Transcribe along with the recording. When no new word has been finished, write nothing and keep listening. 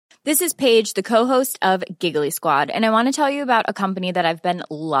This is Paige, the co-host of Giggly Squad, and I want to tell you about a company that I've been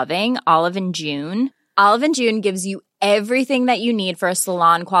loving, Olive & June. Olive & June gives you everything that you need for a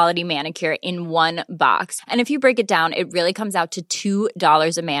salon-quality manicure in one box. And if you break it down, it really comes out to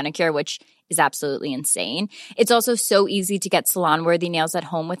 $2 a manicure, which is absolutely insane. It's also so easy to get salon-worthy nails at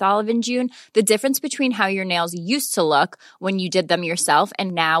home with Olive & June. The difference between how your nails used to look when you did them yourself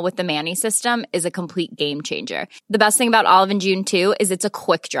and now with the Mani system is a complete game changer. The best thing about Olive & June, too, is it's a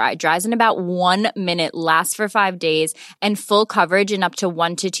quick dry. Dries in about 1 minute, lasts for 5 days, and full coverage in up to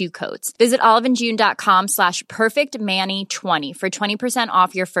 1 to 2 coats. Visit oliveandjune.com/perfectmani20 for 20%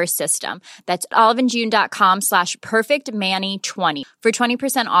 off your first system. That's oliveandjune.com/perfectmani20 for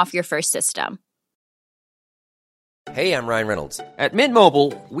 20% off your first system. Hey, I'm Ryan Reynolds. At Mint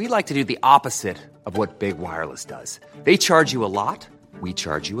Mobile, we like to do the opposite of what Big Wireless does. They charge you a lot, we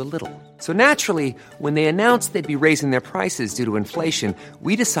charge you a little. So naturally, when they announced they'd be raising their prices due to inflation,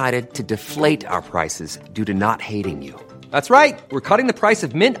 we decided to deflate our prices due to not hating you. That's right. We're cutting the price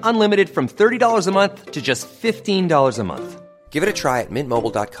of Mint Unlimited from $30 a month to just $15 a month. Give it a try at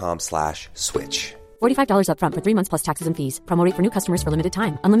mintmobile.com/switch. $45 up front for 3 months plus taxes and fees. Promo rate for new customers for limited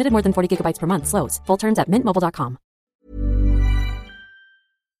time. Unlimited more than 40 gigabytes per month. Slows full terms at mintmobile.com.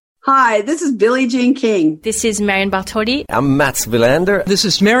 Hi, this is Billie Jean King. This is Marion Bartoli. I'm Mats Wilander. This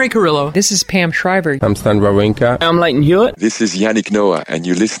is Mary Carrillo. This is Pam Shriver. I'm Stan Wawrinka. I'm Leighton Hewitt. This is Yannick Noah, and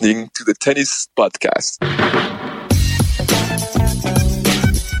you're listening to the Tennis Podcast.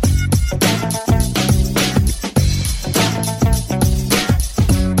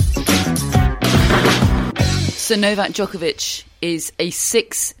 So Novak Djokovic is a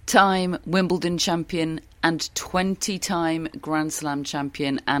 6-time Wimbledon champion and 20-time Grand Slam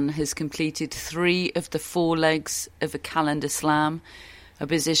champion and has completed 3 of the 4 legs of a calendar slam, a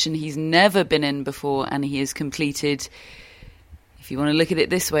position he's never been in before, and he has completed, if you want to look at it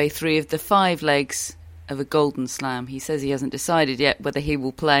this way, 3 of the 5 legs of a golden slam. He says he hasn't decided yet whether he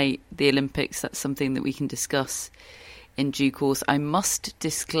will play the Olympics. That's something that we can discuss in due course. I must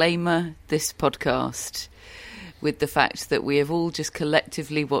disclaimer this podcast with the fact that we have all just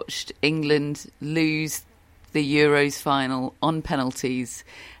collectively watched England lose the Euros final on penalties.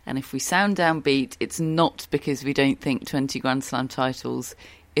 And if we sound downbeat, it's not because we don't think 20 Grand Slam titles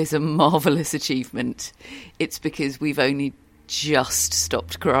is a marvellous achievement. It's because we've only just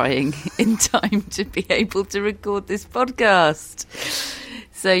stopped crying in time to be able to record this podcast.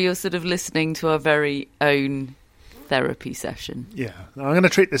 So you're sort of listening to our very own therapy session. Yeah, I'm going to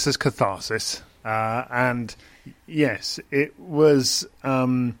treat this as catharsis. And yes, it was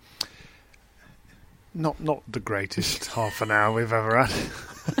not the greatest half an hour we've ever had.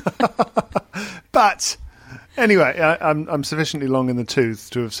 But anyway, I'm sufficiently long in the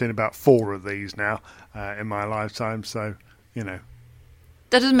tooth to have seen about 4 of these now in my lifetime. So, you know.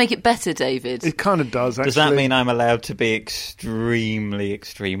 That doesn't make it better, David. It kind of does, actually. Does that mean I'm allowed to be extremely,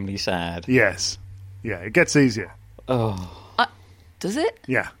 extremely sad? Yes. Yeah, it gets easier. Oh. Does it?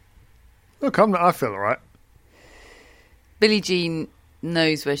 Yeah. Look, I feel all right. Billie Jean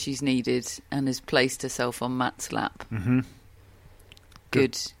knows where she's needed and has placed herself on Matt's lap. Mm-hmm.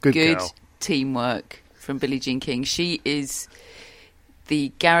 Good girl. Teamwork from Billie Jean King. She is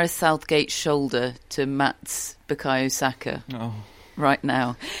the Gareth Southgate shoulder to Matt's Bukayo Saka right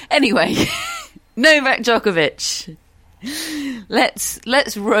now. Anyway, Novak Djokovic.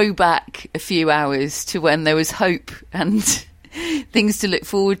 Let's row back a few hours to when there was hope and things to look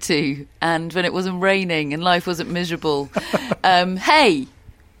forward to, and when it wasn't raining and life wasn't miserable. Hey,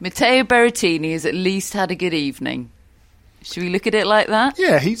 Matteo Berrettini has at least had a good evening. Should we look at it like that?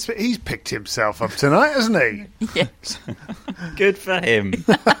 Yeah, he's picked himself up tonight, hasn't he? Yes. Good for him.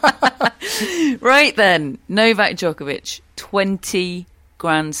 Right then, Novak Djokovic, 20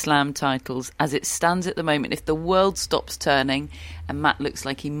 Grand Slam titles as it stands at the moment. If the world stops turning, and Matt looks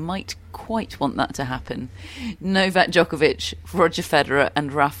like he might quite want that to happen, Novak Djokovic, Roger Federer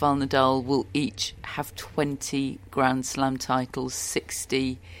and Rafael Nadal will each have 20 Grand Slam titles,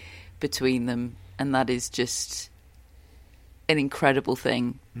 60 between them, and that is just an incredible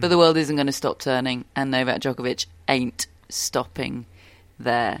thing. But the world isn't going to stop turning, and Novak Djokovic ain't stopping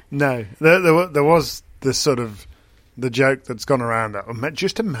there. No, there was this sort of the joke that's gone around that.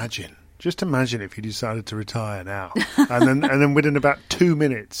 Just imagine if he decided to retire now, and then within about 2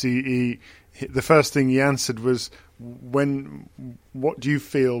 minutes, he the first thing he answered was, what do you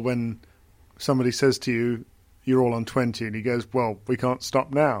feel when somebody says to you, you're all on 20, and he goes, well, we can't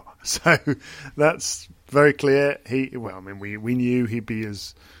stop now. So that's very clear. We knew he'd be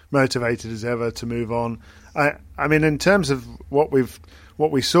as motivated as ever to move on. I mean, in terms of what we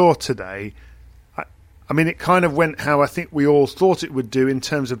saw today, I mean, it kind of went how I think we all thought it would do in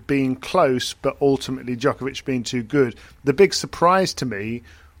terms of being close, but ultimately Djokovic being too good. The big surprise to me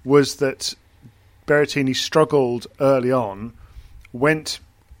was that Berrettini struggled early on, went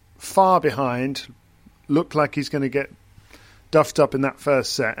far behind, looked like he's going to get duffed up in that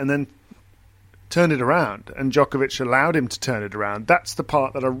first set, and then turned it around, and Djokovic allowed him to turn it around. That's the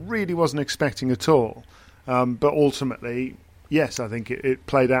part that I really wasn't expecting at all. But ultimately, yes, I think it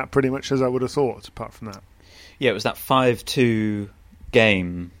played out pretty much as I would have thought, apart from that. Yeah, it was that 5-2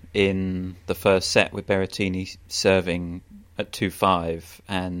 game in the first set with Berrettini serving at 2-5,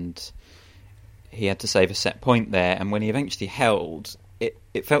 and he had to save a set point there, and when he eventually held,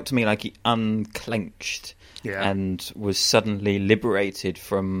 it felt to me like he unclenched and was suddenly liberated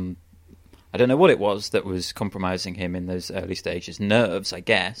from, I don't know what it was that was compromising him in those early stages, nerves, I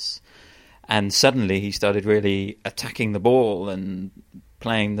guess, and suddenly he started really attacking the ball and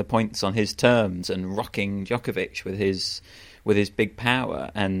playing the points on his terms and rocking Djokovic with his big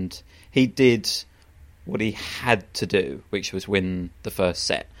power, and he did what he had to do, which was win the first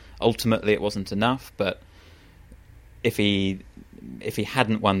set. Ultimately, it wasn't enough, but if he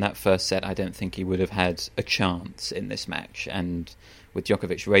hadn't won that first set, I don't think he would have had a chance in this match. And with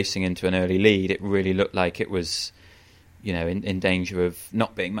Djokovic racing into an early lead, it really looked like it was, in danger of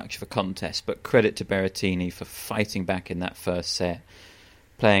not being much of a contest. But credit to Berrettini for fighting back in that first set,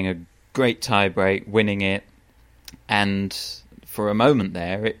 playing a great tie-break, winning it, and for a moment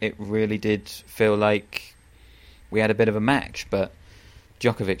there, it really did feel like we had a bit of a match. But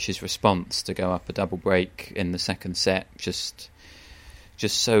Djokovic's response to go up a double break in the second set, just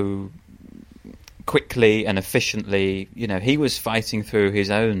so quickly and efficiently, he was fighting through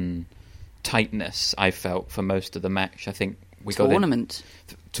his own tightness, I felt, for most of the match. I think we got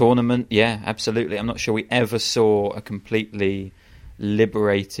tournament, yeah, absolutely. I'm not sure we ever saw a completely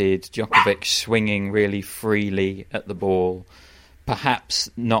liberated Djokovic swinging really freely at the ball.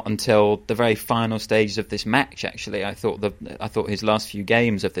 Perhaps not until the very final stages of this match. Actually, I thought his last few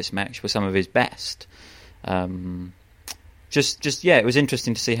games of this match were some of his best. It was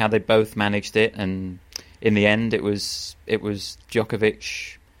interesting to see how they both managed it, and in the end, it was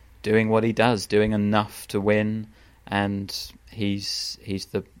Djokovic doing what he does, doing enough to win, and he's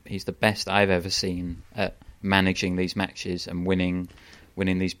the best I've ever seen at managing these matches and winning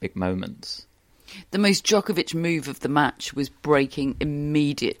these big moments. The most Djokovic move of the match was breaking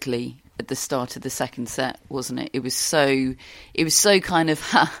immediately at the start of the second set, wasn't it? It was so kind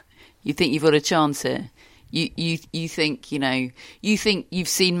of, you think you've got a chance here. You think you've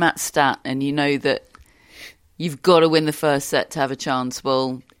seen Matt's stat and you know that you've got to win the first set to have a chance.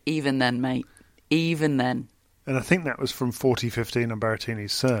 Well, even then, mate, even then. And I think that was from 40-15 on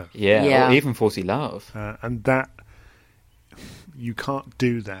Berrettini's serve. Yeah. Or even 40 love. And that, you can't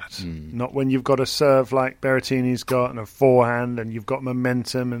do that. Not when you've got a serve like Berrettini's got and a forehand and you've got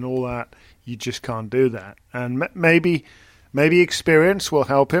momentum and all that. You just can't do that. And maybe experience will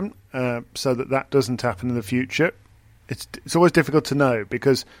help him so that doesn't happen in the future. It's always difficult to know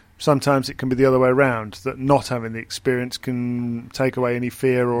because sometimes it can be the other way around, that not having the experience can take away any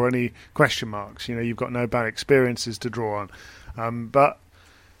fear or any question marks. You've got no bad experiences to draw on. But,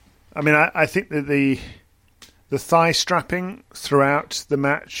 I mean, I think that the thigh strapping throughout the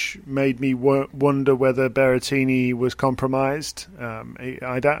match made me wonder whether Berrettini was compromised.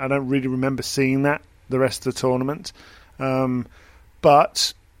 I don't really remember seeing that the rest of the tournament.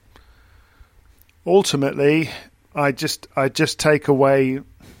 But ultimately, I just take away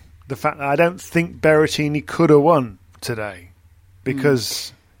the fact that I don't think Berrettini could have won today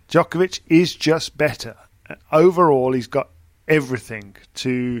because Djokovic is just better. Overall, he's got everything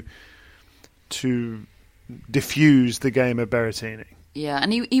to diffuse the game of Berrettini. Yeah,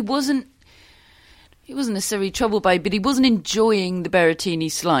 and he wasn't necessarily troubled by it, but he wasn't enjoying the Berrettini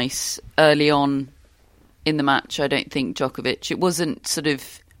slice early on in the match, I don't think, Djokovic. It wasn't sort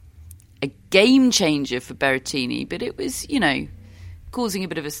of a game changer for Berrettini, but it was, causing a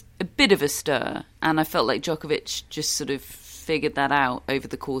bit of a stir. And I felt like Djokovic just sort of figured that out over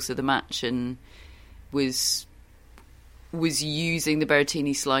the course of the match and was using the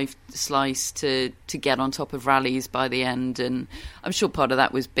Berrettini slice to get on top of rallies by the end. And I'm sure part of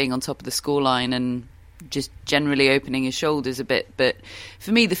that was being on top of the scoreline and just generally opening his shoulders a bit. But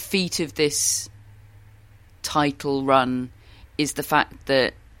for me, the feat of this title run is the fact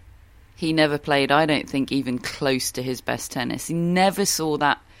that he never played, I don't think, even close to his best tennis. He never saw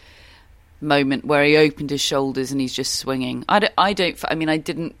that moment where he opened his shoulders and he's just swinging. I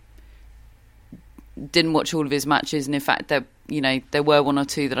didn't watch all of his matches, and in fact there were one or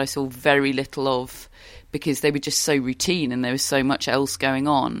two that I saw very little of because they were just so routine and there was so much else going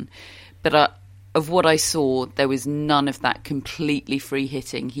on. But of what I saw, there was none of that completely free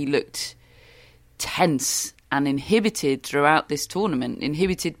hitting. He looked tense and inhibited throughout this tournament,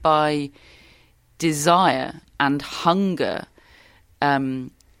 inhibited by desire and hunger for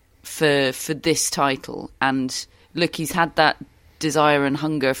this title. And look, he's had that desire and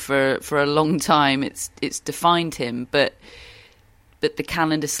hunger for a long time. It's defined him, but the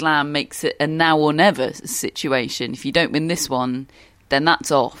calendar slam makes it a now or never situation. If you don't win this one, then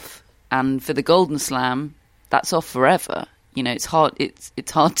that's off. And for the Golden Slam, that's off forever. You know, it's hard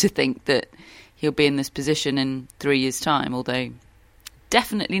to think that he'll be in this position in 3 years' time, although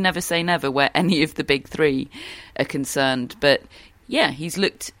definitely never say never where any of the big three are concerned. But yeah, he's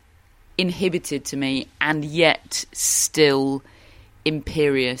looked inhibited to me, and yet still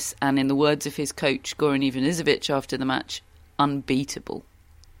imperious, and in the words of his coach Goran Ivanisevic after the match, unbeatable.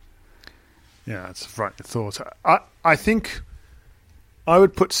 Yeah, that's a frightening thought. I think I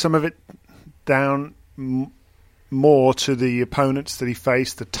would put some of it down more to the opponents that he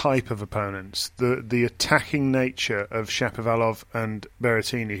faced, the type of opponents, the attacking nature of Shapovalov and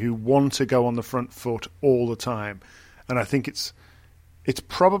Berrettini, who want to go on the front foot all the time. And I think it's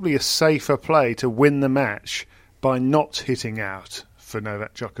probably a safer play to win the match by not hitting out for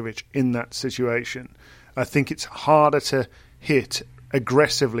Novak Djokovic in that situation. I think it's harder to hit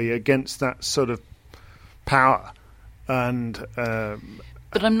aggressively against that sort of power. And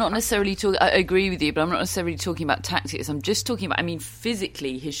but I'm not necessarily talking... I agree with you, but I'm not necessarily talking about tactics. I'm just talking about... I mean,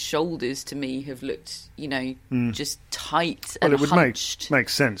 physically, his shoulders, to me, have looked, just tight and hunched. Well, it would make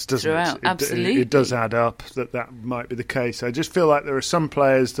sense, doesn't throughout. it? Absolutely. It does add up that might be the case. I just feel like there are some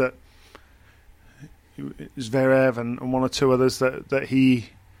players that... Zverev and one or two others that he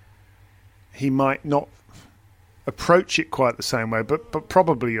might not approach it quite the same way, but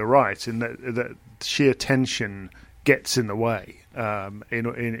probably you're right in that sheer tension gets in the way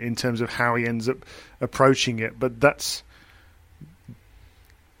in terms of how he ends up approaching it. But that's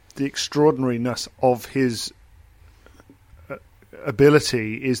the extraordinariness of his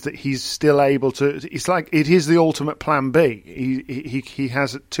ability, is that he's still able to. It's like it is the ultimate plan B. He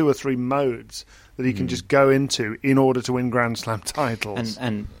has 2 or 3 modes that he can just go into in order to win Grand Slam titles.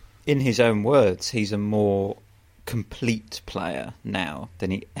 And in his own words, he's a more complete player now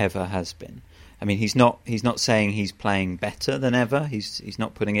than he ever has been. I mean, he's not saying he's playing better than ever. He's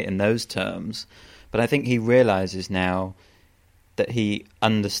not putting it in those terms. But I think he realises now that he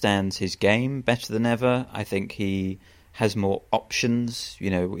understands his game better than ever. I think he has more options. You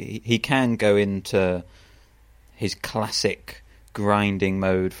know, he can go into his classic grinding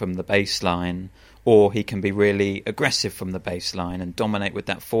mode from the baseline, or he can be really aggressive from the baseline and dominate with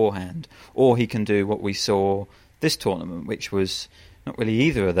that forehand, or he can do what we saw this tournament, which was not really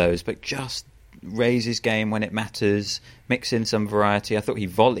either of those, but just raise his game when it matters, mix in some variety. I thought he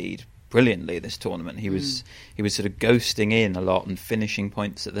volleyed brilliantly this tournament. He was sort of ghosting in a lot and finishing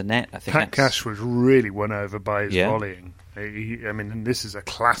points at the net. I think Pat Cash was really won over by his volleying. And this is a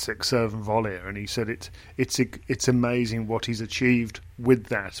classic serve and volleyer, and he said it's amazing what he's achieved with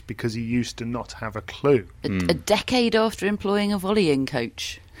that, because he used to not have a clue. A decade after employing a volleying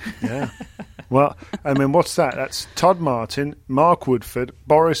coach. Yeah. Well, I mean, what's that? That's Todd Martin, Mark Woodford,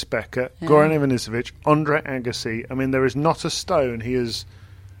 Boris Becker, Goran Ivanisevic, Andre Agassi. I mean, there is not a stone he has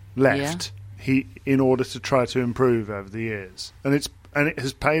left in order to try to improve over the years, and it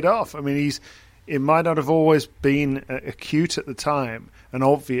has paid off. I mean, it might not have always been acute at the time and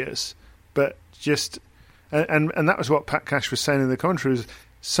obvious, but just and that was what Pat Cash was saying in the commentary, was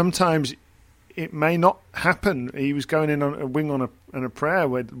sometimes it may not happen. He was going in on a wing on a prayer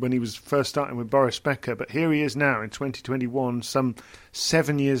when he was first starting with Boris Becker, but here he is now in 2021, some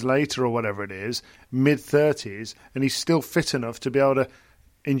 7 years later or whatever it is, mid-30s, and he's still fit enough to be able to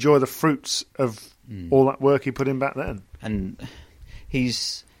enjoy the fruits of all that work he put in back then. And I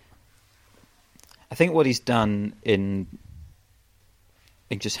think what he's done in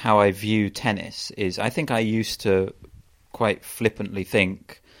just how I view tennis is, I think I used to quite flippantly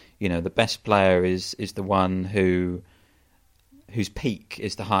think, the best player is the one whose peak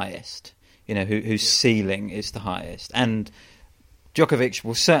is the highest, whose ceiling is the highest. And Djokovic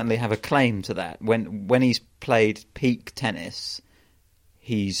will certainly have a claim to that. When he's played peak tennis,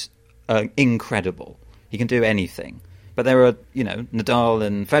 he's incredible. He can do anything. But there are, Nadal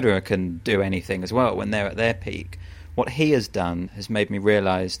and Federer can do anything as well when they're at their peak. What he has done has made me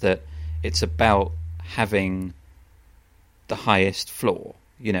realise that it's about having the highest floor.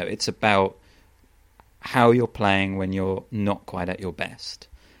 It's about how you're playing when you're not quite at your best,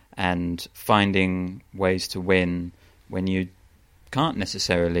 and finding ways to win when you can't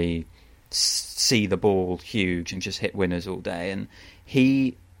necessarily see the ball huge and just hit winners all day. And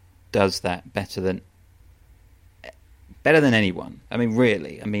he does that better than anyone. I mean,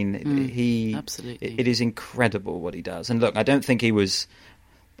 really. I mean, he absolutely. It is incredible what he does. And look, I don't think he was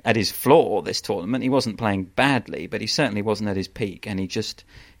at his floor this tournament. He wasn't playing badly, but he certainly wasn't at his peak. And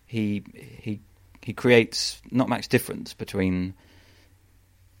he creates not much difference between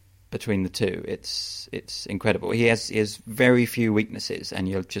the two. It's incredible. He has very few weaknesses, and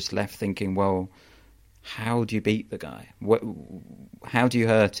you're just left thinking, well, how do you beat the guy? How do you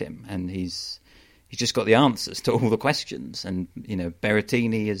hurt him? And he's just got the answers to all the questions. And, you know,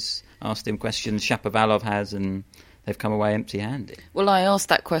 Berrettini has asked him questions, Shapovalov has, and they've come away empty-handed. Well, I asked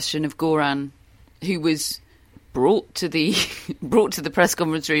that question of Goran, who was brought to the press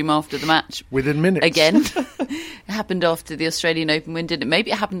conference room after the match. Within minutes. Again. It happened after the Australian Open win, didn't it?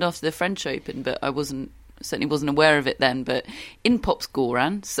 Maybe it happened after the French Open, but I certainly wasn't aware of it then. But in pops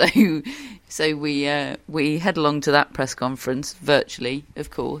Goran, so we head along to that press conference, virtually, of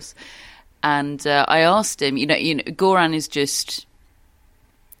course. And I asked him, you know, Goran is just,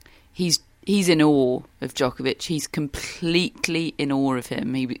 he's in awe of Djokovic. He's completely in awe of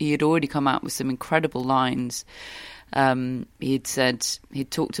him. He had already come out with some incredible lines. He'd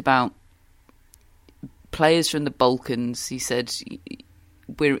talked about players from the Balkans. He said,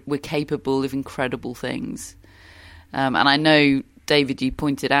 we're capable of incredible things. And I know, David, you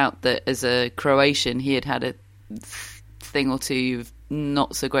pointed out that as a Croatian, he had a thing or two of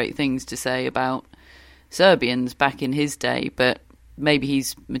not so great things to say about Serbians back in his day, but maybe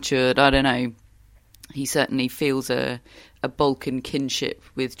he's matured, I don't know. He certainly feels a Balkan kinship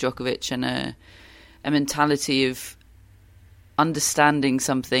with Djokovic and a mentality of understanding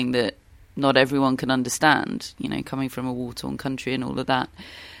something that not everyone can understand, you know, coming from a war-torn country and all of that.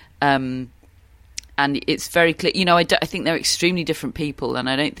 And it's very clear, you know, I think they're extremely different people, and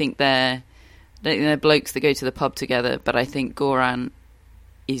I don't think they're blokes that go to the pub together, but I think Goran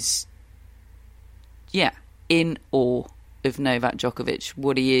is, in awe of Novak Djokovic,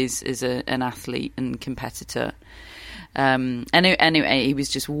 what he is as an athlete and competitor. Anyway, he was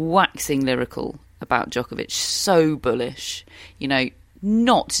just waxing lyrical about Djokovic, so bullish, you know,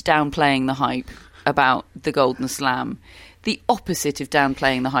 not downplaying the hype about the Golden Slam, the opposite of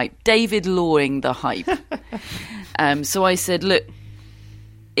downplaying the hype, David lawing the hype. So I said, look,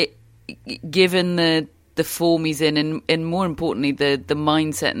 given the form he's in, and more importantly, the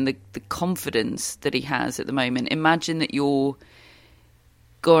mindset and the confidence that he has at the moment, imagine that you're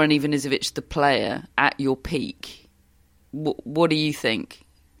Goran Ivanisevic, the player, at your peak. What do you think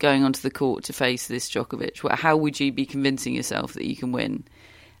going onto the court to face this Djokovic? How would you be convincing yourself that you can win?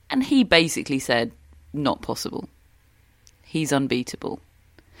 And he basically said, not possible. He's unbeatable.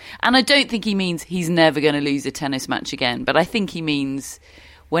 And I don't think he means he's never going to lose a tennis match again, but I think he means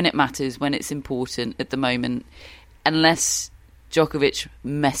when it matters, when it's important at the moment, unless Djokovic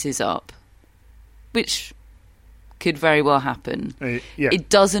messes up, which could very well happen. It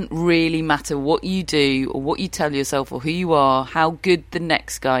doesn't really matter what you do or what you tell yourself or who you are, how good the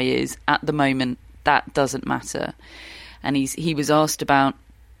next guy is at the moment. That doesn't matter. And he was asked about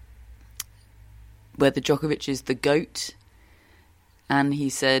whether Djokovic is the GOAT, and he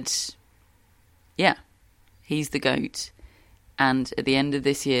said, yeah, he's the GOAT. And at the end of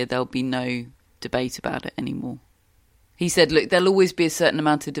this year, there'll be no debate about it anymore. He said, look, there'll always be a certain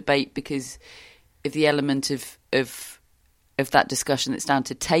amount of debate because of the element of that discussion that's down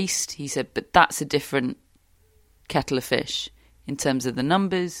to taste. He said, but that's a different kettle of fish. In terms of the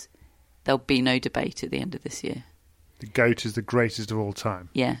numbers, there'll be no debate at the end of this year. The GOAT is the greatest of all time.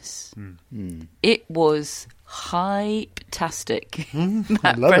 Yes. It was hype-tastic,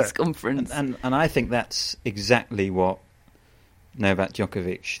 that love press it. conference. And I think that's exactly what Novak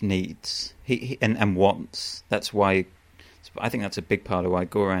Djokovic needs and wants. That's why I think that's a big part of why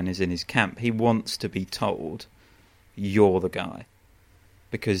Goran is in his camp. He wants to be told, you're the guy.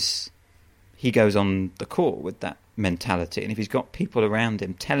 Because he goes on the court with that mentality. And if he's got people around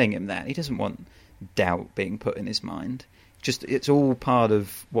him telling him that, he doesn't want doubt being put in his mind. It's all part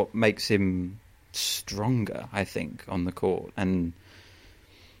of what makes him stronger, I think, on the court. And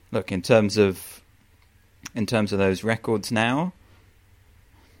look, in terms of those records now,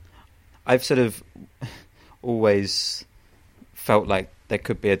 I've sort of always felt like there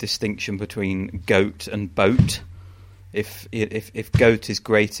could be a distinction between GOAT and BOAT. If GOAT is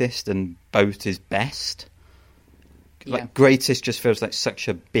greatest and BOAT is best, like greatest just feels like such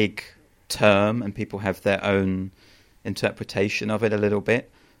a big term, and people have their own interpretation of it a little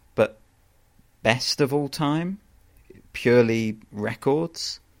bit. But best of all time, purely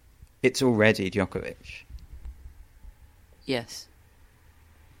records, it's already Djokovic. Yes.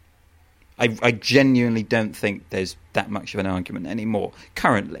 I genuinely don't think there's that much of an argument anymore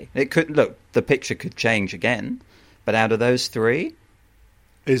currently. The picture could change again, but out of those three,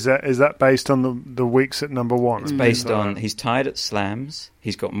 is that based on the weeks at number one? it's based on he's tied at slams.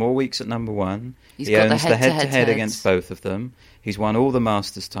 He's got more weeks at number one. He's He got the owns the head-to-head head-to-head heads. against both of them. He's won all the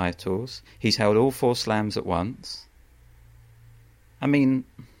Masters titles. He's held all 4 slams at once. I mean,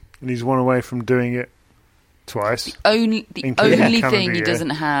 And he's one away from doing it twice. The only Including thing calendar he year. doesn't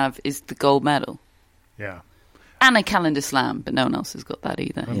have is the gold medal Yeah. and a calendar slam, but no one else has got that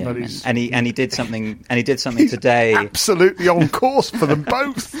either. Yeah. But he's- and he did something. And he did something today. Absolutely on course for them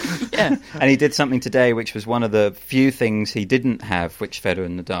both. Yeah. And he did something today, which was one of the few things he didn't have, which Federer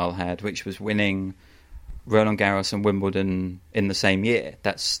and Nadal had, which was winning Roland Garros and Wimbledon in the same year.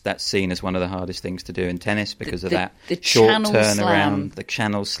 That's seen as one of the hardest things to do in tennis because of that the short channel turnaround, slam. the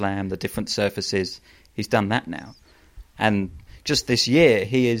channel slam, the different surfaces. He's done that now. And just this year,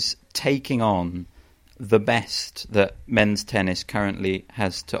 he is taking on the best that men's tennis currently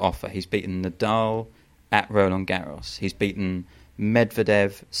has to offer. He's beaten Nadal at Roland Garros. He's beaten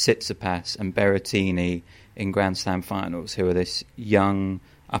Medvedev, Tsitsipas and Berrettini in Grand Slam finals, who are this young,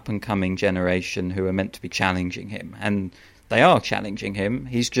 up-and-coming generation who are meant to be challenging him. And they are challenging him.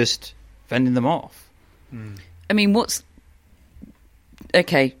 He's just fending them off. I mean,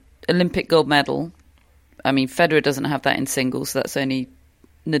 Olympic gold medal. I mean, Federer doesn't have that in singles, so that's only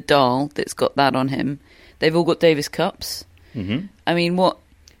Nadal that's got that on him. They've all got Davis Cups. Mm-hmm. I mean, what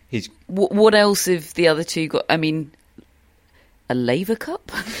else have the other two got? I mean, a Laver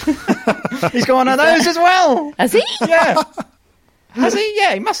Cup? He's got one of those as well. Has he? Yeah. Has he?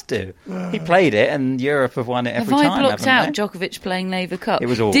 Yeah, he must do. He played it, and Europe have won it every Have time. I blocked out haven't they? Djokovic playing Laver Cup? It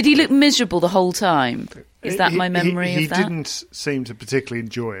was awful. Did he look miserable the whole time? Is that my memory he of that? He didn't seem to particularly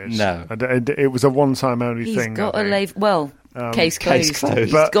enjoy it. No. It was a one-time only He's thing. got I a think. Laver... Well, case closed. case closed.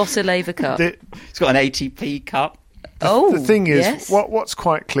 He's But got a Laver Cup. He's got an ATP Cup. Oh, the thing is, yes. what's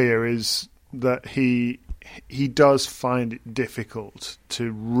quite clear is that he does find it difficult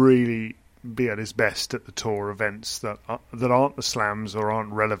to really be at his best at the tour events that aren't the slams or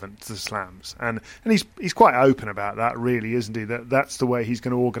aren't relevant to the slams, and he's quite open about that, really, isn't he? That's the way he's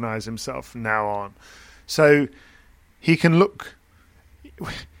going to organise himself from now on. So he can look.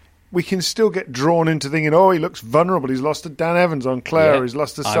 We can still get drawn into thinking, oh, he looks vulnerable. He's lost to Dan Evans on clay. Yeah, He's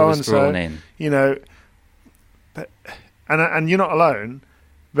lost to I so was and so. drawn in. You know, but and you're not alone.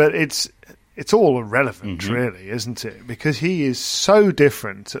 But it's all irrelevant, really, isn't it? Because he is so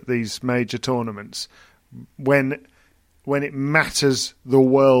different at these major tournaments when it matters the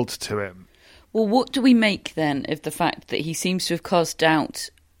world to him. Well, what do we make then of the fact that he seems to have cast doubt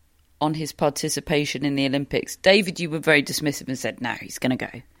on his participation in the Olympics? David, you were very dismissive and said, no, he's going to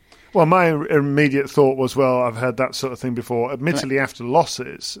go. Well, my immediate thought was, well, I've heard that sort of thing before. Admittedly, after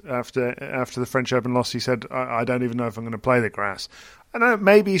losses, after the French Open loss, he said, I don't even know if I'm going to play the grass. I know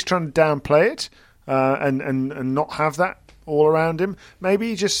maybe he's trying to downplay it and not have that all around him.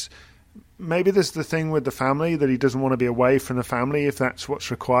 Maybe there's the thing with the family that he doesn't want to be away from the family if that's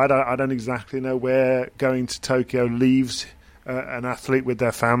what's required. I don't exactly know where going to Tokyo leaves an athlete with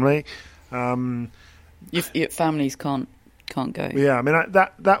their family. Your families can't go. Yeah, I mean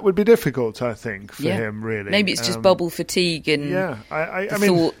that would be difficult, I think, for him. Really, maybe it's just bubble fatigue and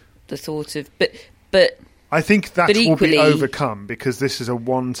the thought of, but I think that but will equally, be overcome because this is a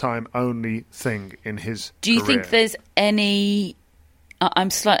one-time only thing in his. Do you career. think there's any? I'm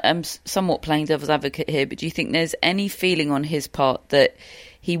somewhat playing devil's advocate here, but do you think there's any feeling on his part that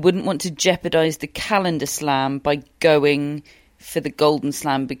he wouldn't want to jeopardise the calendar slam by going for the Golden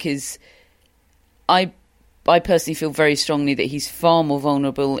Slam? Because I personally feel very strongly that he's far more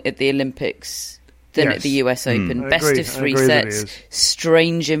vulnerable at the Olympics than at the US Open. Best of 3 sets,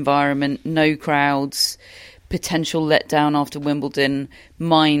 strange environment, no crowds, potential letdown after Wimbledon,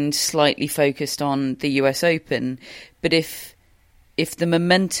 mind slightly focused on the US Open. But if the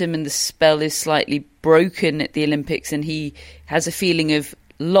momentum and the spell is slightly broken at the Olympics and he has a feeling of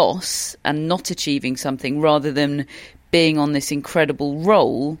loss and not achieving something rather than being on this incredible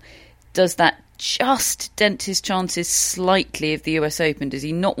roll, does that just dent his chances slightly of the US Open? Does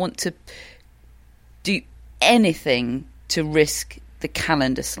he not want to do anything to risk the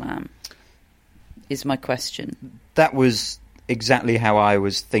calendar slam? Is my question. That was exactly how I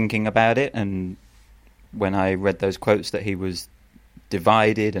was thinking about it, and when I read those quotes that he was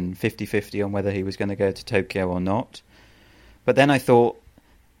divided and 50-50 on whether he was going to go to Tokyo or not. But then I thought,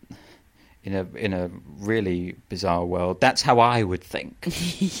 in a really bizarre world, that's how I would think.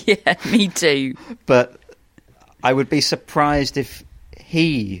 Yeah, me too. But I would be surprised if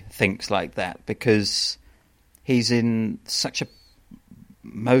he thinks like that, because he's in such a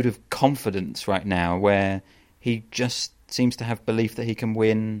mode of confidence right now where he just seems to have belief that he can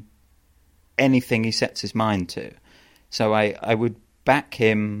win anything he sets his mind to. So I would back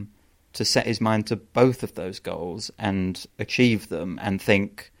him to set his mind to both of those goals and achieve them, and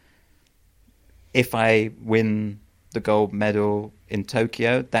think, if I win the gold medal in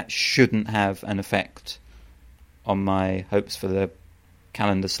Tokyo, that shouldn't have an effect on my hopes for the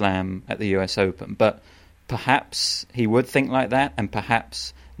calendar slam at the US Open. But perhaps he would think like that, and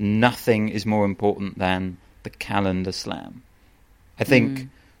perhaps nothing is more important than the calendar slam. I think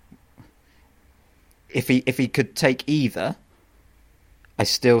if he could take either, I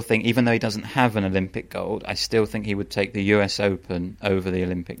still think, even though he doesn't have an Olympic gold, I still think he would take the US Open over the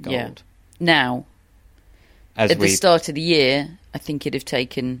Olympic gold. Yeah. Now, at the start of the year, I think he'd have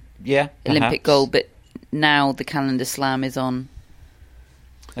taken Olympic gold, but now the calendar slam is on.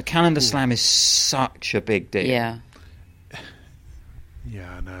 The calendar slam is such a big deal. Yeah.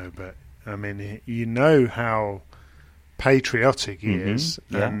 Yeah, I know, but I mean, you know how patriotic he is,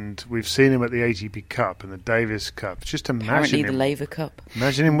 and we've seen him at the ATP Cup and the Davis Cup. Just imagine the Laver Cup.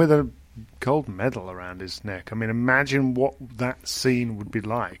 Imagine him with a gold medal around his neck. I mean, imagine what that scene would be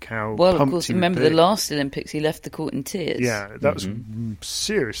like. How well, pumped of course, he would remember be. the last Olympics, he left the court in tears. Yeah, that was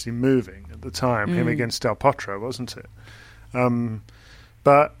seriously moving at the time. Him against Del Potro, wasn't it?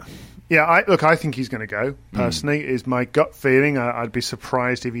 But yeah, I think he's going to go. Personally, is my gut feeling. I'd be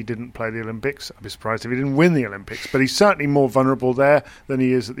surprised if he didn't play the Olympics. I'd be surprised if he didn't win the Olympics. But he's certainly more vulnerable there than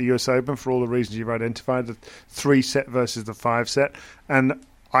he is at the US Open for all the reasons you've identified. The 3-set versus the 5-set, and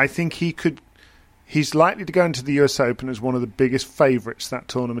I think he's likely to go into the US Open as one of the biggest favourites that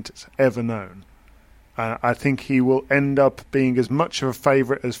tournament has ever known. I think he will end up being as much of a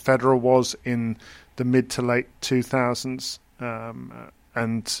favourite as Federer was in the mid to late 2000s,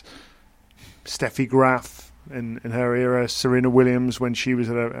 and Steffi Graf in her era, Serena Williams when she was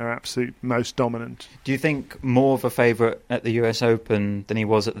at her absolute most dominant. Do you think more of a favourite at the US Open than he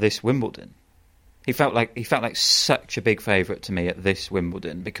was at this Wimbledon? He felt like such a big favourite to me at this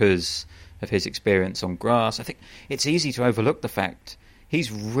Wimbledon because of his experience on grass. I think it's easy to overlook the fact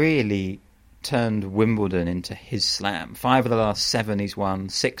he's really turned Wimbledon into his slam. 5 of the last 7 he's won,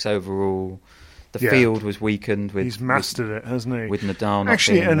 6 overall. The field was weakened. He's mastered it, hasn't he? With Nadal not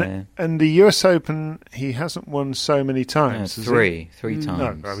actually, being there. And the US Open, he hasn't won so many times. Three times.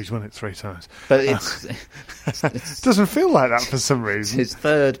 No, he's won it 3 times. But it doesn't feel like that for some reason. It's his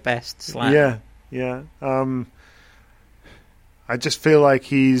 3rd best slam. Yeah. I just feel like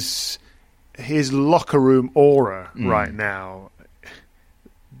his locker room aura right now.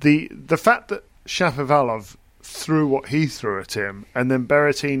 The fact that Shapovalov threw what he threw at him, and then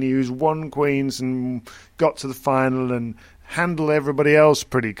Berrettini, who's won Queens and got to the final and handled everybody else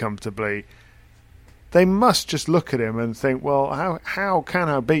pretty comfortably, they must just look at him and think, well, how can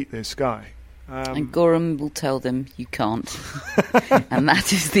I beat this guy? And Goran will tell them you can't. And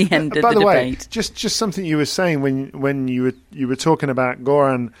that is the end of the debate. Way, just something you were saying when you were talking about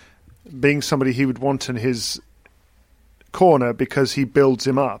Goran being somebody he would want in his corner because he builds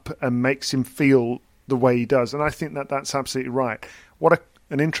him up and makes him feel the way he does. And I think that's absolutely right. What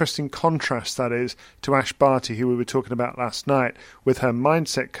an interesting contrast that is to Ash Barty, who we were talking about last night, with her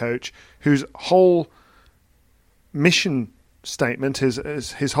mindset coach, whose whole mission statement,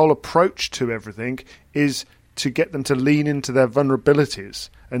 his whole approach to everything is to get them to lean into their vulnerabilities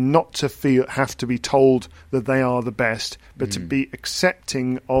and not to have to be told that they are the best, but to be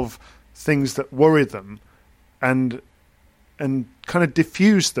accepting of things that worry them and kind of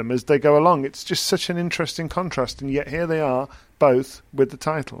diffuse them as they go along. It's just such an interesting contrast, and yet here they are, both with the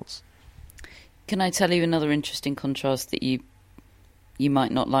titles. Can I tell you another interesting contrast that you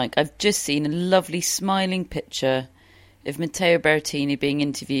might not like? I've just seen a lovely smiling picture of Matteo Berrettini being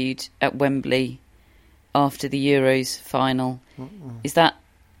interviewed at Wembley after the Euros final. Is that...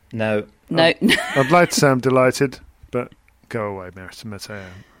 No. I'd like to say I'm delighted, but go away, Matteo.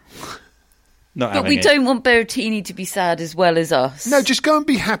 But we don't want Berrettini to be sad as well as us. No, just go and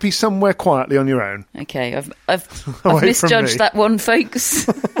be happy somewhere quietly on your own. Okay, I've misjudged that one, folks.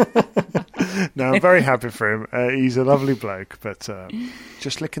 No, I'm very happy for him. He's a lovely bloke, but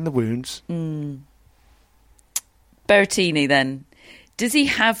just licking the wounds. Berrettini, then. Does he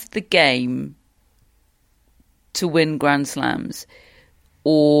have the game to win Grand Slams?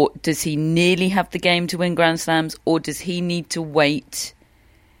 Or does he nearly have the game to win Grand Slams? Or does he need to wait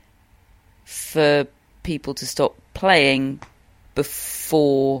for people to stop playing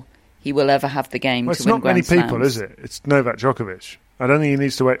before he will ever have the game to win Grand Slams? It's not many people, is it? It's Novak Djokovic. I don't think he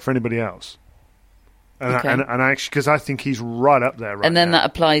needs to wait for anybody else. And actually, because I think he's right up there right now. And then that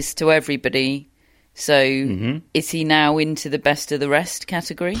applies to everybody So is he now into the best of the rest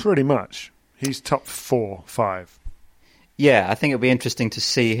category? Pretty much. He's top 4, 5. Yeah, I think it'll be interesting to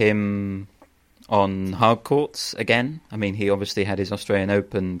see him on hard courts again. I mean, he obviously had his Australian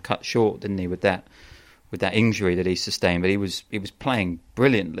Open cut short, didn't he, with that injury that he sustained. But he was playing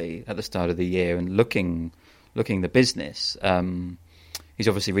brilliantly at the start of the year and looking the business. He's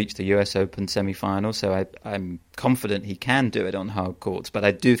obviously reached the US Open semi-final, so I'm confident he can do it on hard courts. But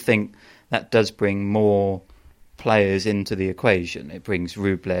I do think that does bring more players into the equation. It brings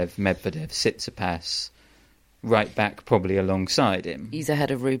Rublev, Medvedev, Tsitsipas right back probably alongside him. He's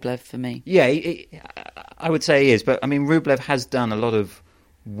ahead of Rublev for me. Yeah, I would say he is. But, I mean, Rublev has done a lot of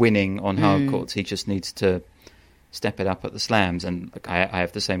winning on hard courts. He just needs to step it up at the slams. And I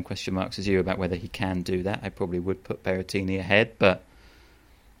have the same question marks as you about whether he can do that. I probably would put Berrettini ahead, but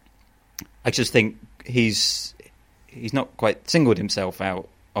I just think he's not quite singled himself out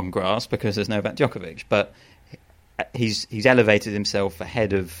on grass because there's Novak Djokovic, but he's elevated himself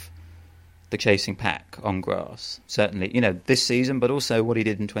ahead of the chasing pack on grass. Certainly, this season, but also what he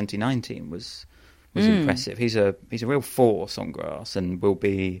did in 2019 was impressive. He's a real force on grass and will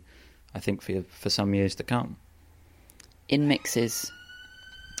be, I think, for some years to come. In mixes.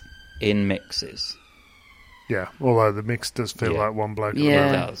 Yeah, although the mix does feel like one bloke. Yeah,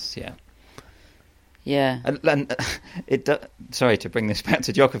 it does. Yeah. Yeah. And sorry to bring this back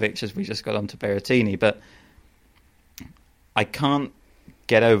to Djokovic as we just got on to Berrettini, but I can't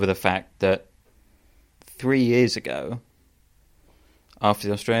get over the fact that 3 years ago, after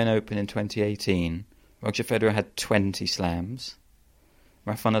the Australian Open in 2018, Roger Federer had 20 slams,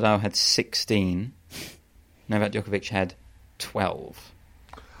 Rafa Nadal had 16, Novak Djokovic had 12.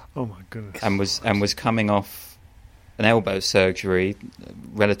 Oh my goodness! And was coming off an elbow surgery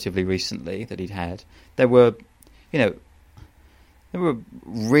relatively recently that he'd had. There were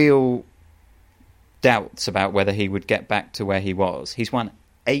real doubts about whether he would get back to where he was. He's won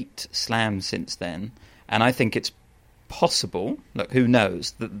 8 slams since then, and I think it's possible. Look, who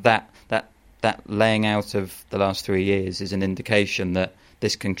knows that laying out of the last 3 years is an indication that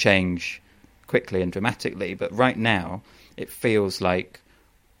this can change quickly and dramatically. But right now, it feels like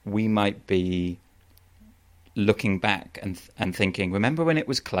we might be looking back and thinking, remember when it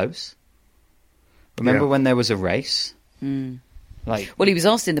was close? Remember when there was a race? Well, he was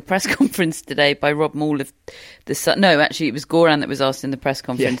asked in the press conference today by Rob Moore if the Sun. No, actually, it was Goran that was asked in the press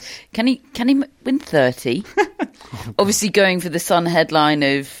conference. Yes. Can he win 30? Obviously, going for the Sun headline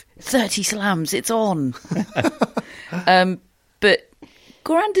of 30 slams, it's on. But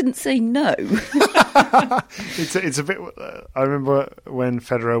Goran didn't say no. It's a bit. I remember when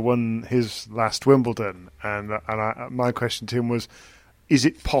Federer won his last Wimbledon, and my question to him was, "Is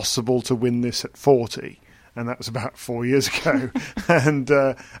it possible to win this at 40?" And that was about 4 years ago, and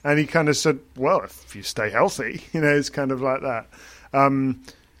he kind of said, "Well, if you stay healthy, it's kind of like that."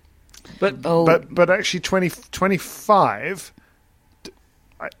 But actually, 25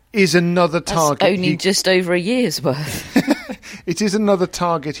 is another target. That's only just over a year's worth. It is another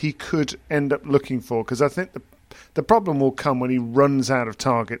target he could end up looking for, because I think the problem will come when he runs out of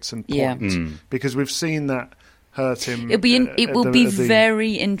targets and points, because we've seen that hurt him. It will be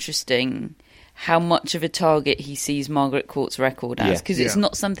very interesting how much of a target he sees Margaret Court's record as, because it's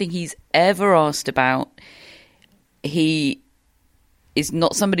not something he's ever asked about. He is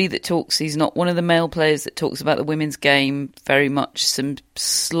not somebody that talks. He's not one of the male players that talks about the women's game very much.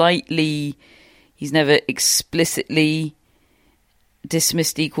 He's never explicitly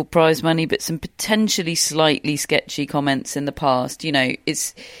dismissed equal prize money, but some potentially slightly sketchy comments in the past.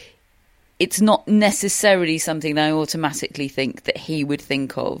 It's not necessarily something that I automatically think that he would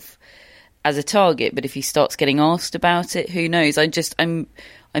think of as a target, but if he starts getting asked about it, who knows? I'm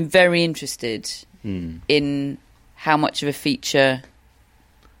very interested in how much of a feature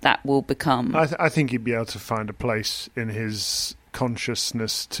that will become. I think he'd be able to find a place in his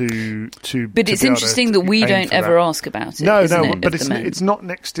consciousness to. But it's interesting that we don't ever ask about it. No, but it's not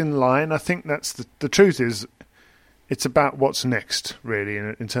next in line. I think that's the truth is. It's about what's next, really,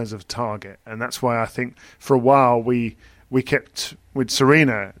 in terms of target, and that's why I think for a while we kept with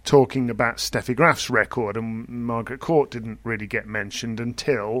Serena talking about Steffi Graf's record, and Margaret Court didn't really get mentioned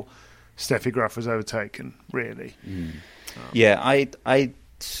until Steffi Graf was overtaken, really. Yeah, I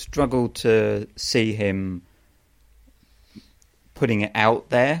struggle to see him putting it out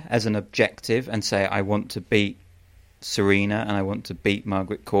there as an objective and say, I want to beat Serena and I want to beat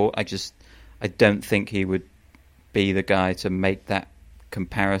Margaret Court. I don't think he would be the guy to make that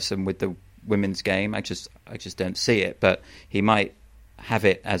comparison with the women's game. I just don't see it. But he might have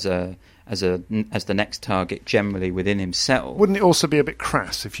it as the next target generally within himself. Wouldn't it also be a bit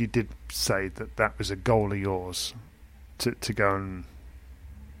crass if you did say that was a goal of yours to go and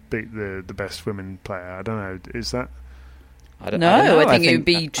beat the best women player? I don't know. Is that? I think it would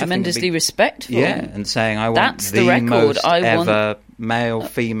be tremendously respectful. Yeah, and saying I want that's the record. most ever male,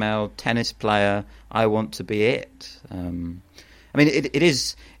 female tennis player. I want to be it. I mean, it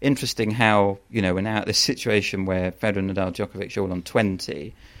is interesting how, we're now at this situation where Federer, Nadal, Djokovic are all on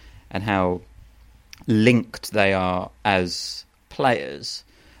 20, and how linked they are as players.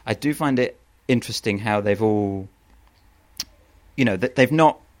 I do find it interesting how they've all, that they've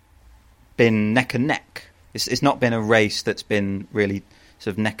not been neck and neck. It's not been a race that's been really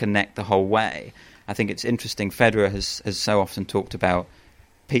sort of neck and neck the whole way. I think it's interesting. Federer has so often talked about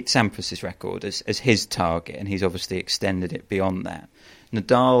Pete Sampras's record as his target, and he's obviously extended it beyond that.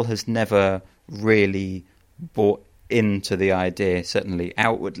 Nadal has never really bought into the idea, certainly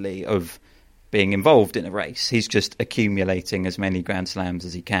outwardly, of being involved in a race. He's just accumulating as many Grand Slams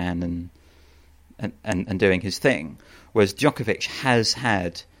as he can and doing his thing. Whereas Djokovic has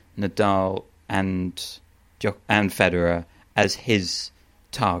had Nadal and Federer as his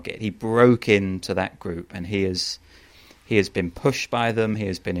target. He broke into that group, and he has been pushed by them. He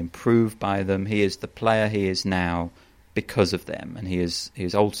has been improved by them. He is the player he is now because of them, and he has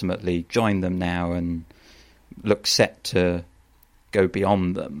ultimately joined them now and looks set to go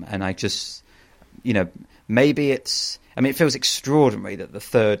beyond them. And I just, maybe it feels extraordinary that the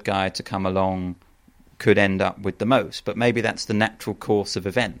third guy to come along could end up with the most, but maybe that's the natural course of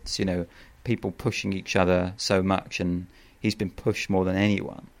events. People pushing each other so much, and he's been pushed more than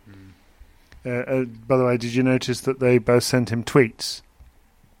anyone. By the way, did you notice that they both sent him tweets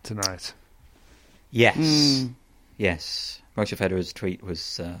tonight? Yes. Yes. Roger Federer's tweet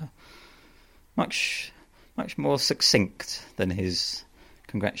was much more succinct than his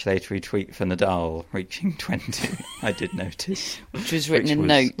congratulatory tweet for Nadal reaching 20, I did notice. Which was written in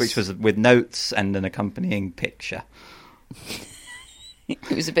notes. Which was with notes and an accompanying picture. It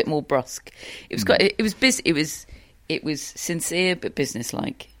was a bit more brusque. It was it was sincere but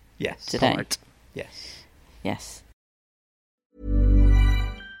businesslike. Yes. Today. Right. Yes.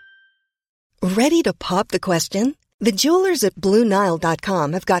 Ready to pop the question? The jewelers at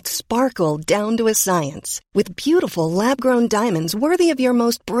BlueNile.com have got sparkle down to a science with beautiful lab-grown diamonds worthy of your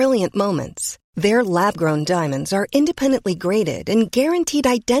most brilliant moments. Their lab-grown diamonds are independently graded and guaranteed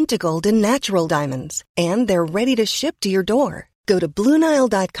identical to natural diamonds, and they're ready to ship to your door. Go to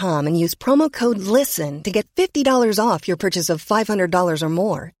BlueNile.com and use promo code LISTEN to get $50 off your purchase of $500 or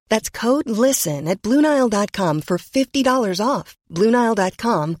more. That's code LISTEN at BlueNile.com for $50 off.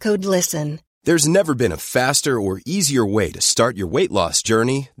 BlueNile.com, code LISTEN. There's never been a faster or easier way to start your weight loss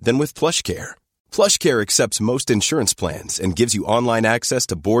journey than with PlushCare. PlushCare accepts most insurance plans and gives you online access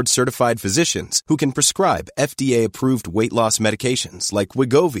to board-certified physicians who can prescribe FDA-approved weight loss medications like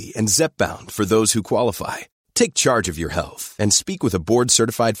Wegovy and Zepbound for those who qualify. Take charge of your health and speak with a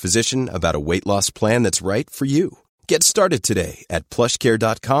board-certified physician about a weight loss plan that's right for you. Get started today at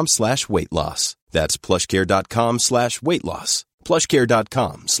plushcare.com/weight loss. That's plushcare.com/weight loss.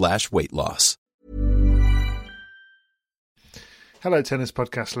 plushcare.com/weight loss. Hello, Tennis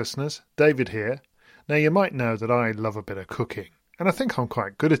Podcast listeners. David here. Now, you might know that I love a bit of cooking, and I think I'm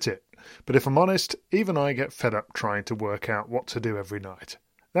quite good at it. But if I'm honest, even I get fed up trying to work out what to do every night.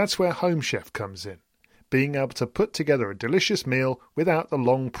 That's where Home Chef comes in. Being able to put together a delicious meal without the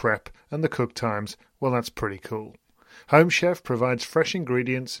long prep and the cook times, well, that's pretty cool. Home Chef provides fresh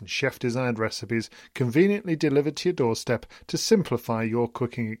ingredients and chef-designed recipes conveniently delivered to your doorstep to simplify your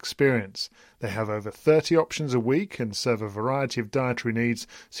cooking experience. They have over 30 options a week and serve a variety of dietary needs,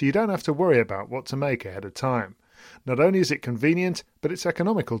 so you don't have to worry about what to make ahead of time. Not only is it convenient, but it's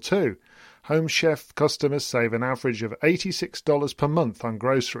economical too. Home Chef customers save an average of $86 per month on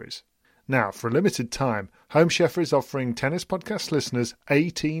groceries. Now, for a limited time, Home Chef is offering Tennis Podcast listeners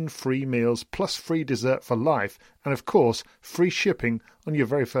 18 free meals plus free dessert for life and, of course, free shipping on your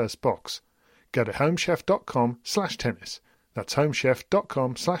very first box. Go to homechef.com/tennis. That's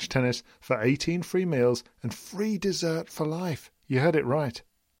homechef.com/tennis for 18 free meals and free dessert for life. You heard it right.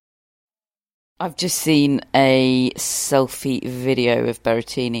 I've just seen a selfie video of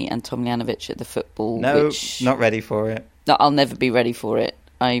Berrettini and Tomljanovic at the football. No, not ready for it. No, I'll never be ready for it.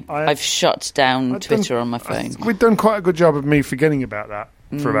 I've shut down Twitter on my phone. We've done quite a good job of me forgetting about that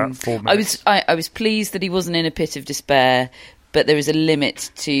for about 4 minutes. I was pleased that he wasn't in a pit of despair, but there is a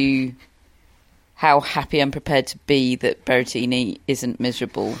limit to how happy I'm prepared to be that Berrettini isn't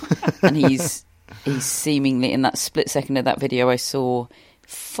miserable. And he's seemingly, in that split second of that video I saw,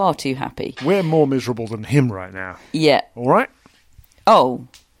 far too happy. We're more miserable than him right now. Yeah. All right? Oh,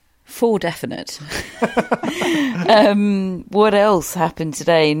 for definite. What else happened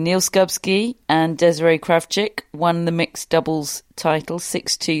today? Neil Skubsky and Desiree Kravchik won the mixed doubles title,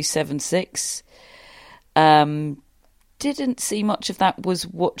 6-2, 7-6. Didn't see much of that, was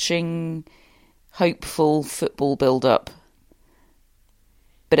watching hopeful football build-up.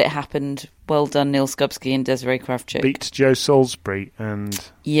 But it happened. Well done, Neil Skubsky and Desiree Kravchik. Beat Joe Salisbury and...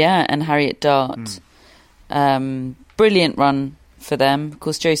 Yeah, and Harriet Dart. Brilliant run for them. Of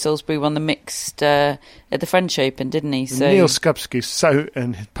course, Joe Salisbury won the mixed at the French Open, didn't he? So Neil Skubsky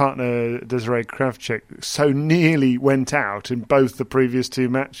and his partner Desiree Kravchik so nearly went out in both the previous two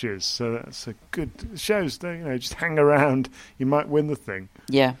matches. So that's a good... shows that, just hang around, you might win the thing.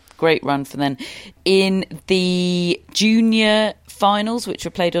 Yeah, great run for them. In the junior finals, which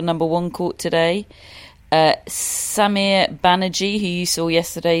were played on number one court today, Samir Banerjee, who you saw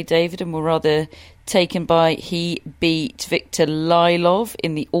yesterday, David, and were rather taken by, he beat Victor Lylov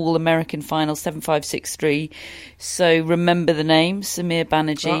in the All-American final, 7-5, 6-3. So remember the name, Samir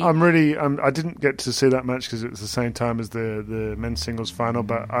Banerjee. I didn't get to see that match because it was the same time as the men's singles final,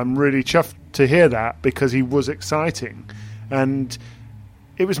 but I'm really chuffed to hear that because he was exciting. And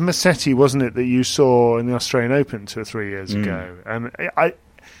it was Musetti, wasn't it, that you saw in the Australian Open 2 or 3 years ago? And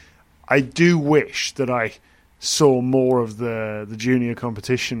I do wish that I saw more of the junior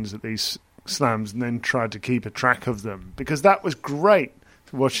competitions at these slams and then tried to keep a track of them, because that was great,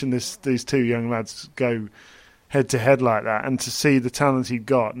 watching these two young lads go head to head like that, and to see the talent he'd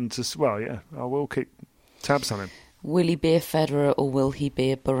got, and I will keep tabs on him. Will he be a Federer or will he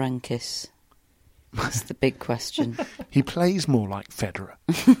be a Berankis? That's the big question. He plays more like Federer,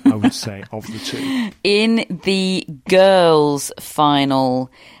 I would say, of the two. In the girls'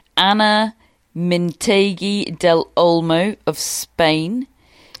 final, Ana Mintegui del Olmo of Spain.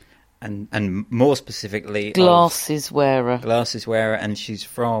 And more specifically... Glasses wearer, and she's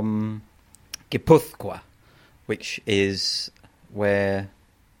from Gipuzkoa, which is where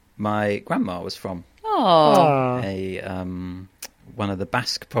my grandma was from. Oh. One of the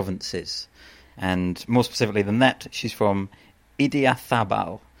Basque provinces. And more specifically than that, she's from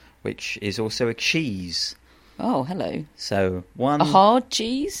Idiazabal, which is also a cheese. Oh, hello. So a hard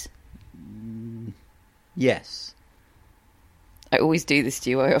cheese? Yes. I always do this to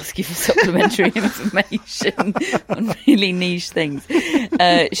you. I ask you for supplementary information on really niche things.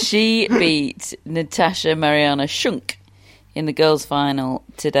 She beat Natasha Mariana Schunk in the girls' final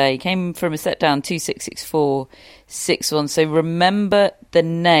today. Came from a set down 2-6, 6-4, 6-1. So remember the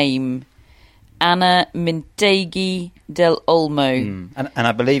name, Ana Mintegui del Olmo. And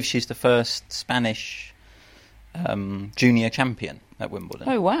I believe she's the first Spanish junior champion at Wimbledon.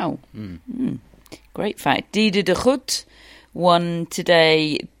 Oh, wow. Great fact. Dida de Groot won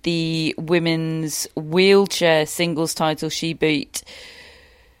today the women's wheelchair singles title. She beat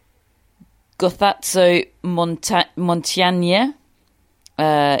Gotazzo Montagne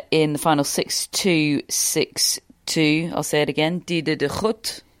in the final 6-2, 6-2. I'll say it again. Dida de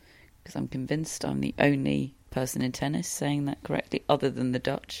Groot, because I'm convinced I'm the only person in tennis saying that correctly other than the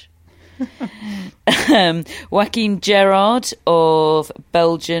Dutch. Joaquin Gerard of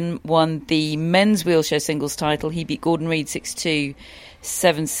Belgium won the men's wheelchair singles title. He beat Gordon Reid 6-2,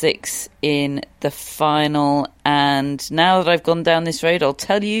 7-6 in the final. And now that I've gone down this road, I'll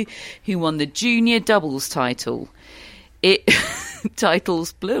tell you who won the junior doubles title.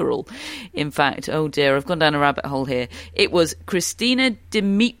 Titles plural, in fact. Oh dear, I've gone down a rabbit hole here. It was Kristina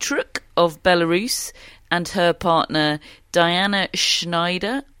Dimitruk of Belarus and her partner Diana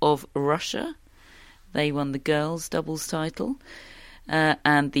Schneider of Russia. They won the girls' doubles title.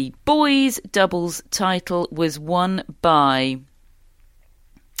 And the boys' doubles title was won by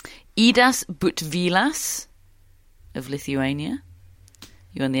Idas Butvilas of Lithuania.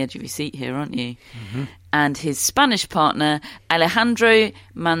 You're on the edge of your seat here, aren't you? Mm-hmm. And his Spanish partner, Alejandro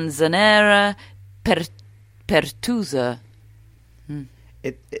Manzanera Pertusa.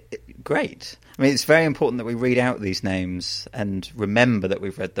 Great. I mean, it's very important that we read out these names and remember that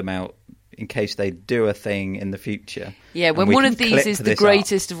we've read them out in case they do a thing in the future. Yeah, when one of these is the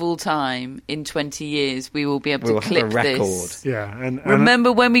greatest of all time in 20 years, we will be able to clip this. Yeah, and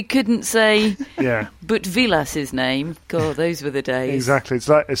remember when we couldn't say yeah. Butvilas' name? God, those were the days. Exactly. It's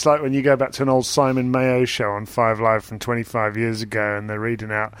like when you go back to an old Simon Mayo show on 5 Live from 25 years ago and they're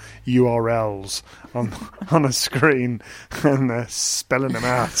reading out URLs on a screen and they're spelling them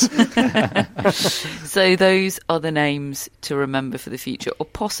out. So those are the names to remember for the future, or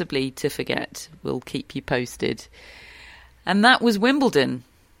possibly to forget. We'll keep you posted. And that was Wimbledon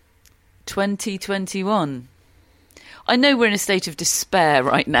 2021. I know we're in a state of despair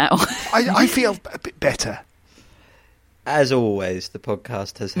right now. I feel a bit better. as always, the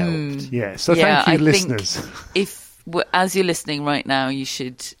podcast has helped. Yeah, so thank you, listeners. As you're listening right now, you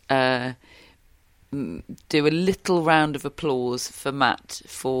should do a little round of applause for Matt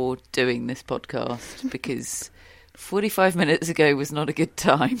for doing this podcast, because 45 minutes ago was not a good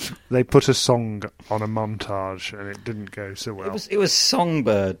time. They put a song on a montage and it didn't go so well. It was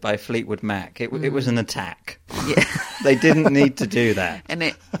Songbird by Fleetwood Mac. It was an attack. Yeah. They didn't need to do that. And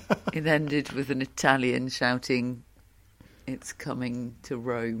it ended with an Italian shouting, "It's coming to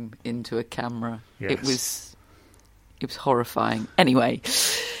Rome," into a camera. Yes. It was horrifying. Anyway,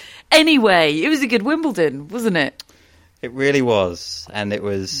 it was a good Wimbledon, wasn't it? It really was. And it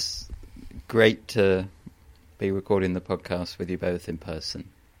was great to be recording the podcast with you both in person.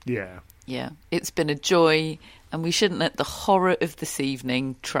 Yeah. It's been a joy, and we shouldn't let the horror of this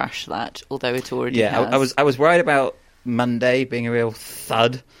evening trash that, although it already has. I was worried about Monday being a real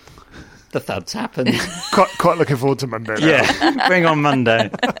thud. The thuds happened. quite looking forward to Monday now. Yeah, bring on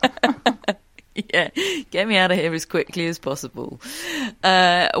Monday. Yeah, get me out of here as quickly as possible.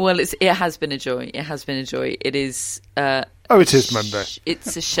 Well, it has been a joy. It has been a joy. It is. It is Monday.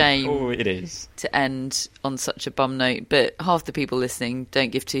 It's a shame. It is to end on such a bum note. But half the people listening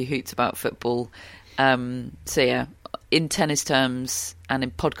don't give two hoots about football. So yeah, in tennis terms and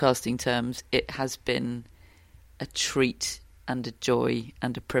in podcasting terms, it has been a treat and a joy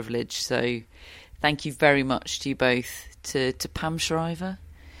and a privilege. So thank you very much to you both, to Pam Shriver,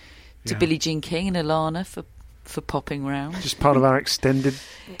 to Billie Jean King and Alana for popping round. Just part of our extended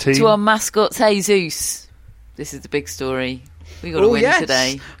team. To our mascots, Jesus. This is the big story. We got a win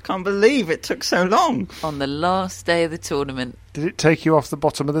today. Can't believe it took so long. On the last day of the tournament. Did it take you off the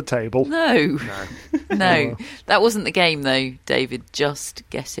bottom of the table? No. That wasn't the game, though, David. Just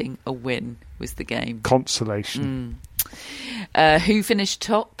getting a win was the game. Consolation. Who finished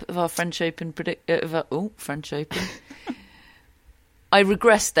top of our French Open French Open? I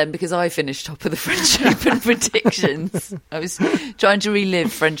regressed then because I finished top of the French Open predictions. I was trying to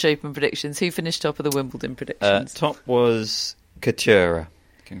relive French Open predictions. Who finished top of the Wimbledon predictions? Top was Couture.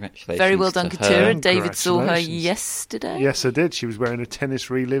 Congratulations. Very well done, Couture. David saw her Congratulations. yesterday. Yes, I did. She was wearing a Tennis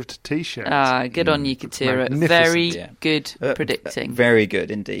Relived T-shirt. Good on you, Couture. Magnificent. Very good predicting. Very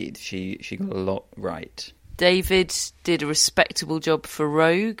good indeed. She got a lot right. David did a respectable job for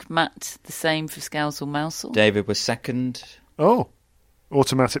Rogue. Matt, the same for Scousel Mousel. David was second. Oh,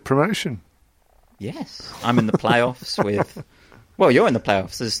 automatic promotion. Yes. I'm in the playoffs with... Well, you're in the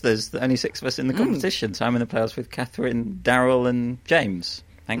playoffs. There's only 6 of us in the competition, so I'm in the playoffs with Catherine, Daryl and James.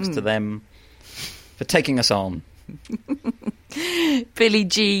 Thanks to them for taking us on. Billie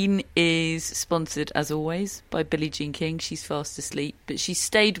Jean is sponsored, as always, by Billie Jean King. She's fast asleep, but she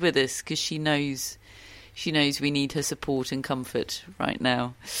stayed with us because she knows we need her support and comfort right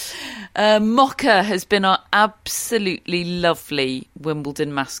now. Mocha has been our absolutely lovely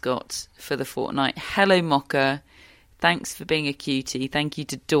Wimbledon mascot for the fortnight. Hello, Mocha. Thanks for being a cutie. Thank you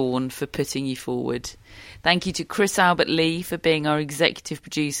to Dawn for putting you forward. Thank you to Chris Albert Lee for being our executive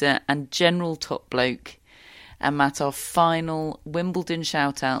producer and general top bloke. And Matt, our final Wimbledon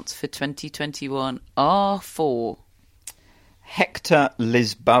shout-outs for 2021 are for... Hector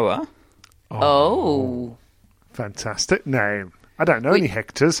Lisboa. Oh. Fantastic name. I don't know any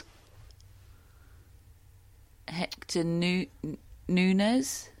Hectors. Hector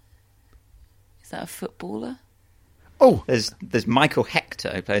Nunes? Is that a footballer? Oh, there's Michael Hector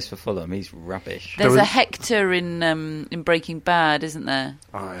who plays for Fulham. He's rubbish. There's a Hector in Breaking Bad, isn't there?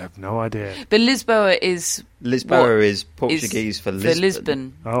 I have no idea. But Lisboa is Portuguese for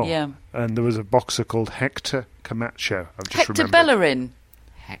Lisbon. Oh, yeah. And there was a boxer called Hector Camacho. I've just Hector remembered. Bellerin.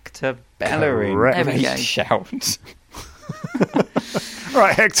 Hector Bellerin. Correct. There we go. Shout.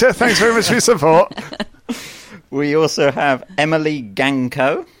 Right, Hector, thanks very much for your support. We also have Emily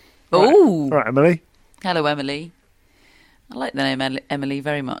Ganko. Oh. Right, Emily. Hello, Emily. I like the name Emily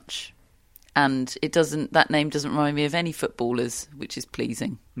very much. And that name doesn't remind me of any footballers, which is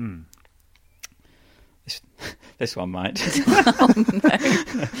pleasing. This one might. Oh, no.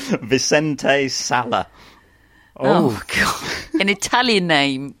 Vicente Sala. Oh, God. An Italian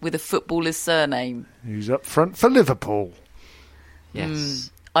name with a footballer's surname. Who's up front for Liverpool?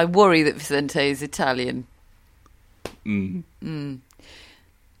 Yes. I worry that Vicente is Italian. He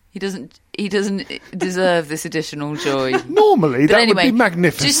doesn't deserve this additional joy. Normally, but that anyway, would be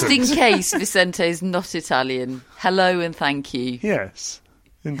magnificent. Just in case Vicente is not Italian, hello and thank you. Yes,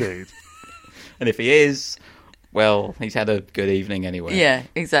 indeed. And if he is, well, he's had a good evening anyway. Yeah,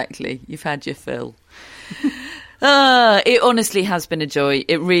 exactly. You've had your fill. It honestly has been a joy.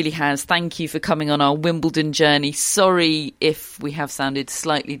 It really has. Thank you for coming on our Wimbledon journey. Sorry if we have sounded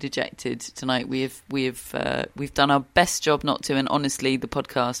slightly dejected tonight. We've done our best job not to. And honestly, the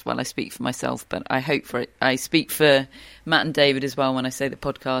podcast, well, I speak for myself, but I hope for it. I speak for Matt and David as well when I say the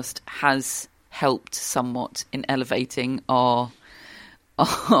podcast has helped somewhat in elevating our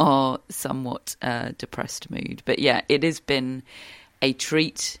somewhat depressed mood. But yeah, it has been a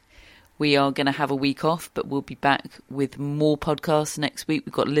treat. We are going to have a week off, but we'll be back with more podcasts next week.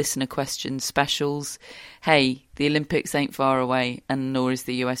 We've got listener questions specials. Hey, the Olympics ain't far away, and nor is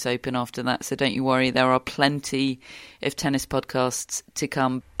the US Open after that. So don't you worry, there are plenty of tennis podcasts to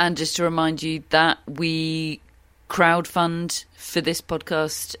come. And just to remind you that we crowdfund for this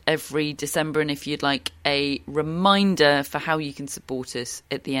podcast every December. And if you'd like a reminder for how you can support us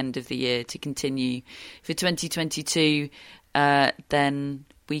at the end of the year to continue for 2022, then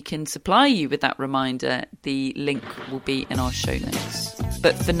we can supply you with that reminder. The link will be in our show notes.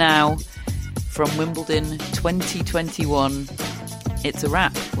 But for now, from Wimbledon 2021, it's a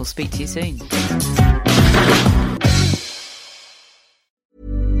wrap. We'll speak to you soon.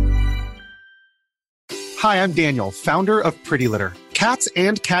 Hi, I'm Daniel, founder of Pretty Litter. Cats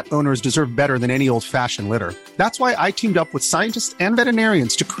and cat owners deserve better than any old-fashioned litter. That's why I teamed up with scientists and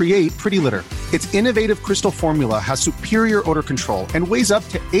veterinarians to create Pretty Litter. Its innovative crystal formula has superior odor control and weighs up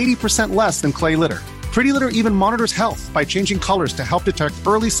to 80% less than clay litter. Pretty Litter even monitors health by changing colors to help detect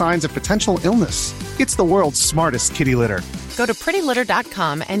early signs of potential illness. It's the world's smartest kitty litter. Go to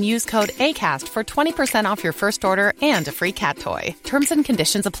prettylitter.com and use code ACAST for 20% off your first order and a free cat toy. Terms and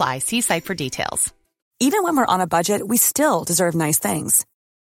conditions apply. See site for details. Even when we're on a budget, we still deserve nice things.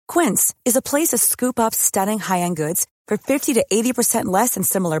 Quince is a place to scoop up stunning high-end goods for 50 to 80% less than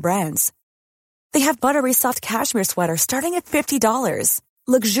similar brands. They have buttery soft cashmere sweaters starting at $50,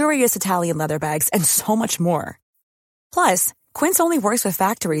 luxurious Italian leather bags, and so much more. Plus, Quince only works with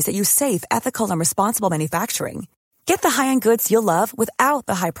factories that use safe, ethical, and responsible manufacturing. Get the high-end goods you'll love without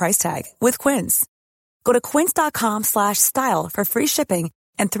the high price tag with Quince. Go to quince.com/style for free shipping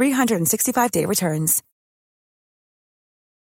and 365-day returns.